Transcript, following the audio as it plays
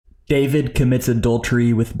David commits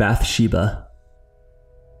adultery with Bathsheba.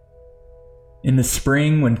 In the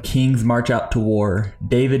spring, when kings march out to war,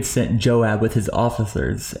 David sent Joab with his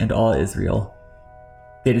officers and all Israel.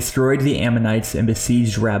 They destroyed the Ammonites and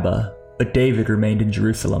besieged Rabbah, but David remained in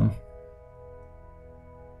Jerusalem.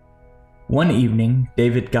 One evening,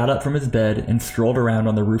 David got up from his bed and strolled around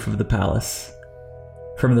on the roof of the palace.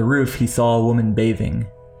 From the roof, he saw a woman bathing,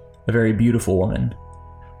 a very beautiful woman.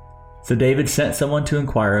 So David sent someone to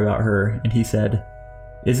inquire about her, and he said,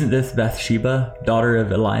 "Isn't this Bathsheba, daughter of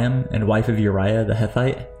Eliam and wife of Uriah the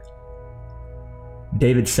Hittite?"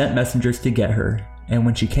 David sent messengers to get her, and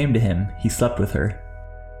when she came to him, he slept with her.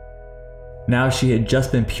 Now she had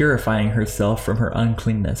just been purifying herself from her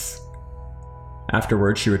uncleanness.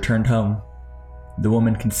 Afterwards she returned home. The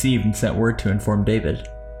woman conceived and sent word to inform David,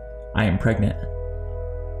 "I am pregnant."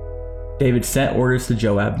 David sent orders to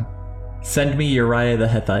Joab, "Send me Uriah the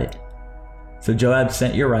Hittite." So Joab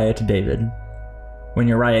sent Uriah to David. When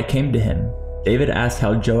Uriah came to him, David asked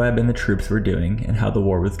how Joab and the troops were doing and how the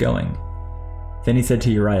war was going. Then he said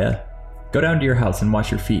to Uriah, "Go down to your house and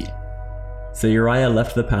wash your feet." So Uriah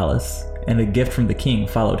left the palace, and a gift from the king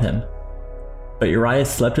followed him. But Uriah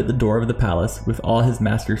slept at the door of the palace with all his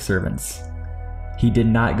master's servants. He did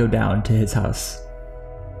not go down to his house.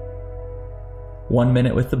 1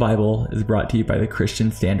 Minute with the Bible is brought to you by the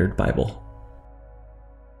Christian Standard Bible.